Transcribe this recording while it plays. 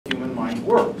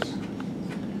works.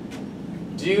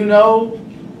 Do you know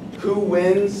who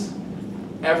wins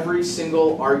every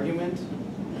single argument?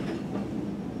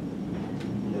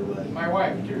 My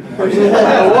wife.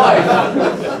 My wife.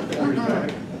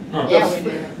 Yeah, we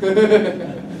do.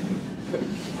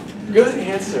 Good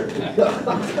answer.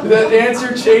 The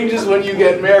answer changes when you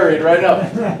get married, right? No.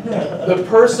 The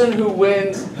person who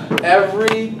wins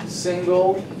every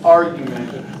single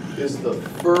argument is the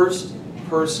first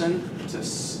person to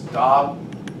stop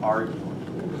arguing.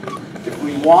 If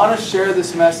we want to share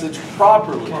this message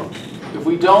properly, if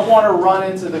we don't want to run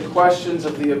into the questions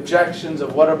of the objections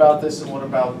of what about this and what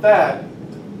about that,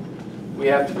 we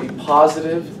have to be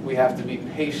positive, we have to be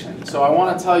patient. So I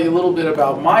want to tell you a little bit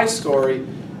about my story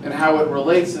and how it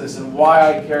relates to this and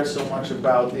why I care so much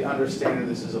about the understanding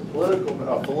this is a philosophical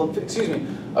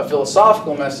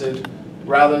message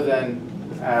rather than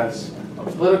as a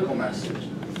political message.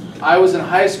 I was in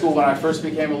high school when I first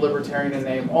became a libertarian in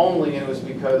name only, and it was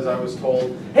because I was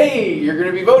told, hey, you're going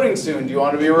to be voting soon. Do you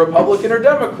want to be a Republican or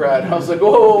Democrat? And I was like, whoa,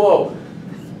 whoa, whoa.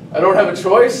 I don't have a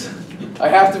choice? I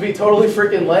have to be totally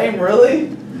freaking lame,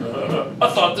 really? I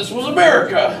thought this was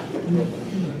America.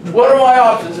 What are my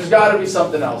options? There's got to be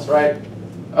something else, right?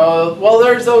 Well,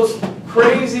 there's those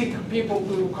crazy people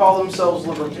who call themselves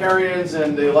libertarians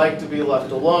and they like to be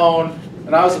left alone.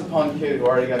 And I was a punk kid who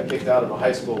already got kicked out of a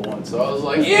high school once, so I was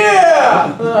like,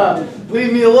 yeah!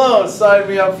 Leave me alone, sign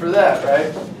me up for that,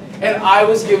 right? And I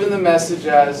was given the message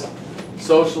as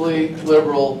socially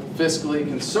liberal, fiscally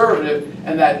conservative,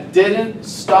 and that didn't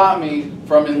stop me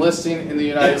from enlisting in the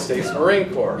United States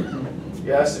Marine Corps.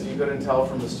 Yes, if you couldn't tell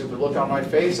from the stupid look on my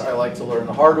face, I like to learn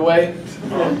the hard way.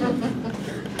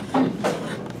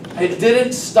 It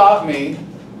didn't stop me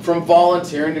from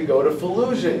volunteering to go to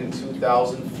Fallujah in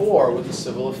 2004 with the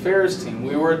Civil Affairs team.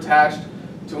 We were attached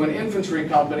to an infantry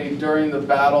company during the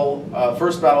battle,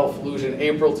 first Battle of Fallujah in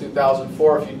April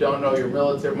 2004. If you don't know your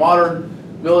modern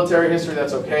military history,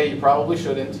 that's okay, you probably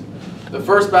shouldn't. The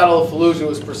first Battle of Fallujah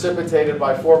was precipitated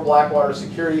by 4 Blackwater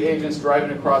security agents driving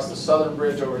across the southern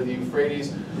bridge over the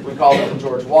Euphrates. We called it the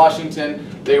George Washington.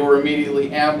 They were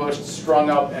immediately ambushed, strung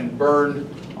up, and burned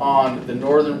on the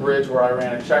northern bridge where I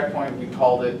ran a checkpoint. We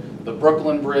called it the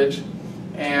Brooklyn Bridge.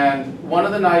 And one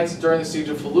of the nights during the siege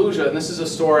of Fallujah, and this is a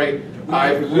story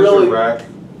I really... Iraq?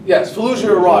 Yes,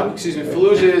 Fallujah, Iraq. Excuse me.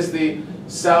 Fallujah is the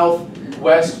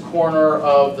southwest corner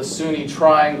of the Sunni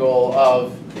triangle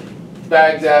of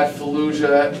Baghdad,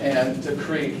 Fallujah, and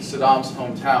Tikrit, Saddam's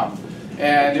hometown.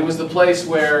 And it was the place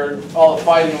where all the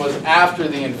fighting was after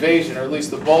the invasion, or at least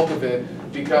the bulk of it,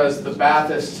 because the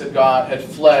Baathists had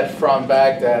fled from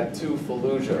Baghdad to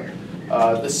Fallujah,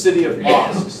 the city of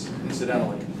mosques,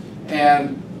 incidentally.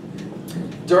 And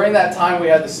during that time, we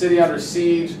had the city under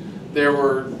siege. There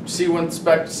were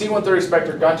C-130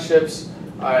 Spectre gunships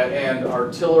and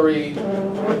artillery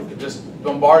just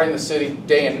bombarding the city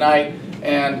day and night.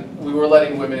 And we were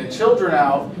letting women and children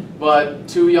out, but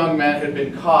 2 young men had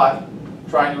been caught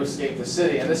trying to escape the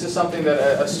city. And this is something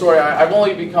that, a story I've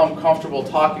only become comfortable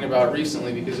talking about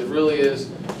recently because it really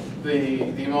is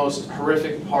the most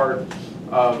horrific part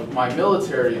of my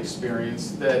military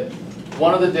experience, that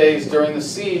one of the days during the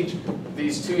siege,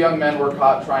 these 2 young men were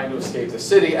caught trying to escape the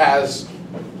city, as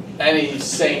any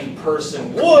sane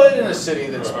person would in a city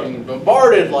that's being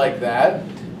bombarded like that.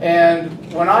 And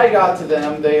when I got to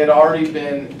them, they had already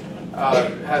been,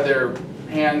 had their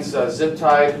hands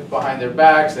zip-tied behind their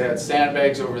backs, they had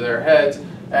sandbags over their heads,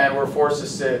 and were forced to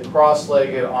sit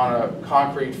cross-legged on a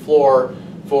concrete floor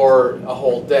for a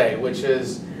whole day, which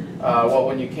is, well,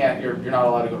 when you can't, you're not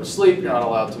allowed to go to sleep, you're not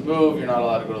allowed to move, you're not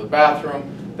allowed to go to the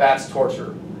bathroom. That's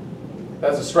torture.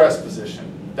 That's a stress position.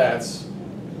 That's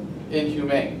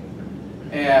inhumane.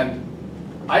 And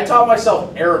I taught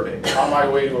myself Arabic on my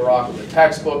way to Iraq with a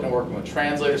textbook and working with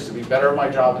translators to be better at my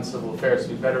job in civil affairs,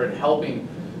 to be better at helping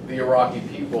the Iraqi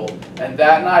people. And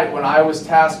that night, when I was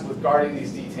tasked with guarding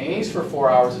these detainees for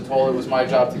 4 hours and told it was my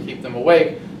job to keep them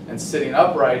awake and sitting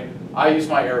upright, I used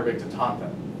my Arabic to taunt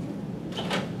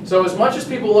them. So as much as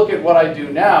people look at what I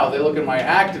do now, they look at my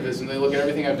activism, they look at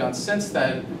everything I've done since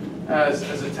then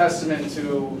as a testament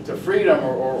to freedom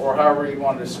or however you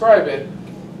want to describe it,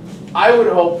 I would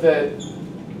hope that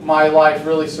my life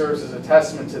really serves as a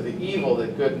testament to the evil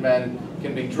that good men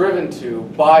can be driven to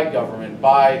by government,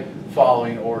 by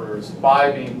following orders,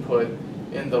 by being put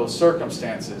in those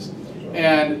circumstances.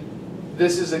 And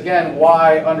this is, again,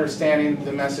 why understanding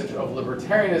the message of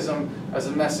libertarianism as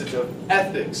a message of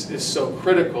ethics is so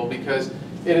critical, because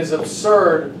it is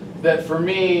absurd that for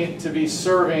me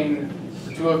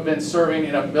to have been serving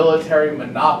in a military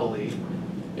monopoly,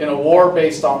 in a war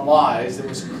based on lies that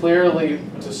was clearly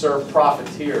to serve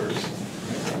profiteers,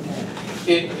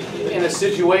 in a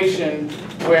situation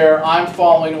where I'm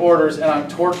following orders and I'm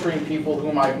torturing people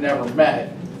whom I've never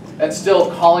met and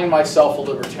still calling myself a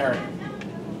libertarian.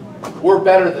 We're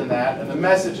better than that, and the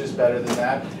message is better than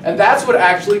that, and that's what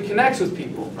actually connects with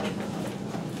people.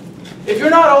 If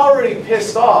you're not already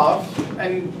pissed off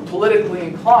and politically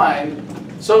inclined,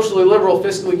 socially liberal,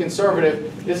 fiscally conservative,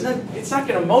 it's not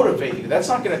going to motivate you. That's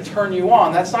not going to turn you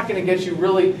on. That's not going to get you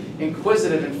really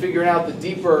inquisitive and figuring out the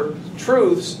deeper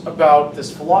truths about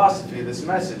this philosophy, this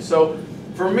message. So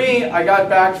for me, I got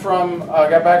back from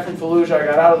Fallujah. I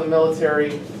got out of the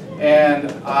military,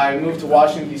 and I moved to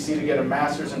Washington, D.C. to get a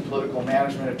master's in political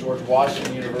management at George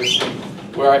Washington University,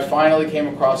 where I finally came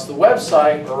across the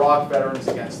website, Iraq Veterans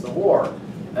Against the War.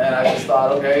 And I just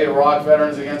thought, okay, Iraq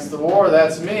Veterans Against the War,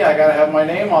 that's me. I got to have my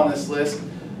name on this list.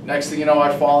 Next thing you know,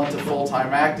 I fall into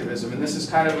full-time activism. And this is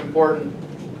kind of important,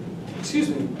 excuse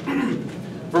me,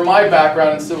 for my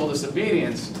background in civil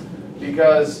disobedience,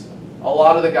 because a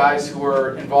lot of the guys who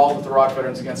were involved with Iraq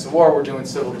Veterans Against the War were doing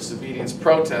civil disobedience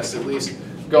protests, at least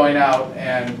going out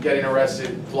and getting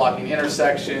arrested, blocking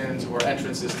intersections or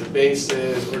entrances to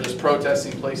bases, or just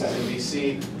protesting places in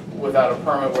D.C. without a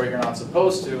permit where you're not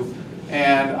supposed to.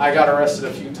 And I got arrested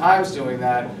a few times doing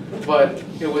that, but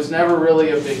it was never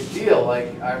really a big deal.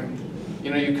 Like,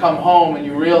 you come home and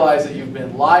you realize that you've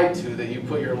been lied to, that you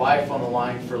put your life on the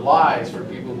line for lies, for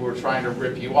people who are trying to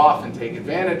rip you off and take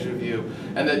advantage of you,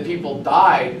 and that people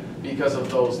died because of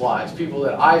those lies. People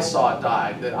that I saw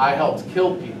died, that I helped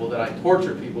kill people, that I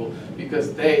tortured people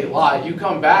because they lied. You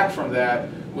come back from that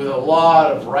with a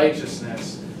lot of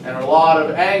righteousness and a lot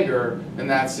of anger in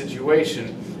that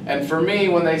situation. And for me,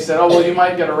 when they said, oh, well, you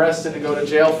might get arrested and go to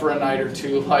jail for a night or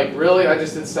two, like, really? I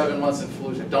just did 7 months in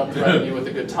Fallujah. Don't threaten me with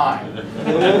a good time.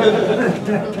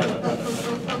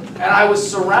 And I was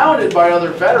surrounded by other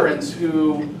veterans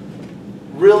who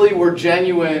really were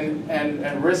genuine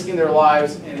and risking their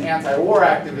lives in anti-war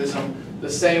activism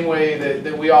the same way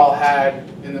that we all had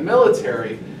in the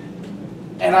military.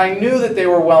 And I knew that they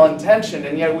were well-intentioned,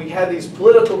 and yet we had these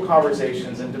political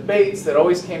conversations and debates that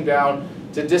always came down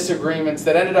to disagreements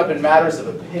that ended up in matters of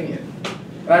opinion.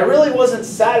 And I really wasn't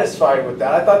satisfied with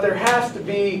that. I thought there has to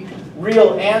be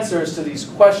real answers to these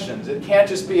questions. It can't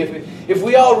just be, if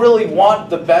we all really want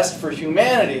the best for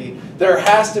humanity, there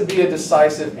has to be a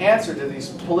decisive answer to these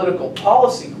political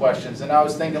policy questions. And I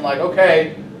was thinking, like,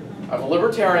 okay, I'm a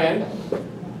libertarian.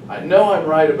 I know I'm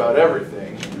right about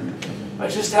everything. I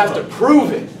just have to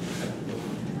prove it.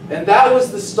 And that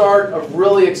was the start of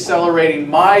really accelerating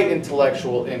my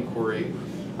intellectual inquiry.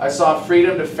 I saw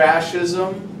Freedom to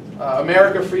Fascism,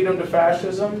 America Freedom to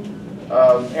Fascism,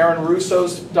 Aaron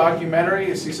Russo's documentary.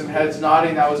 You see some heads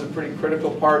nodding. That was a pretty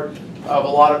critical part of a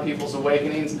lot of people's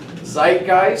awakenings.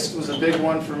 Zeitgeist was a big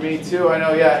one for me too. I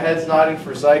know, yeah, heads nodding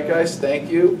for Zeitgeist. Thank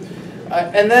you.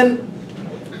 And then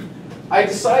I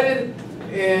decided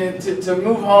to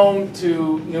move home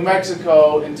to New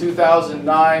Mexico in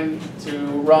 2009 to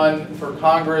run for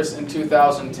Congress in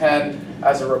 2010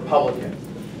 as a Republican.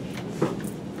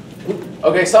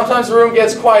 Okay, sometimes the room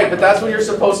gets quiet, but that's when you're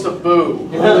supposed to boo.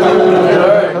 All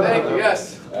right, thank you.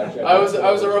 Yes, I was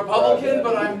a Republican,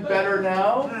 but I'm better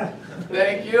now.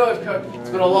 Thank you. It's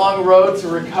been a long road to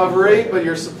recovery, but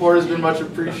your support has been much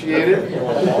appreciated.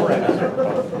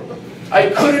 I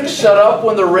couldn't shut up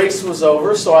when the race was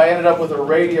over, so I ended up with a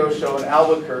radio show in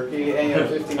Albuquerque, AM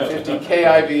 1550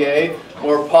 KIVA,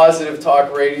 more positive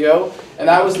talk radio, and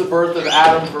that was the birth of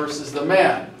Adam versus the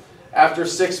Man. After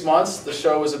 6 months, the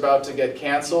show was about to get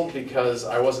canceled because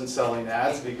I wasn't selling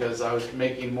ads, because I was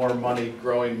making more money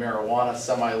growing marijuana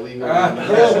semi-legally.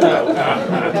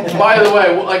 By the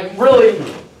way, like, really,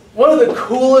 one of the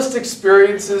coolest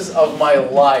experiences of my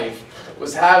life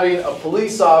was having a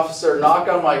police officer knock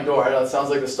on my door. I know it sounds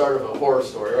like the start of a horror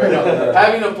story, right? No,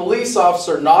 having a police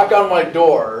officer knock on my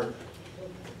door,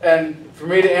 and for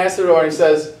me to answer the door, and he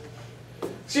says,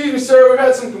 "Excuse me, sir, we've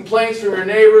had some complaints from your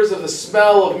neighbors of the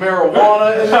smell of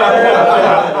marijuana in there."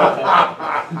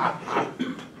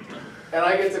 And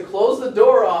I get to close the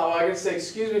door on him. I get to say,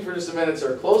 "Excuse me for just a minute,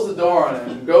 sir. Close the door on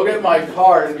him. Go get my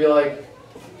card," and be like,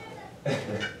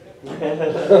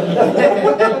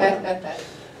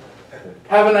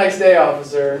 "Have a nice day,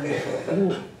 officer."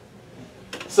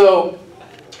 So,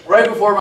 right before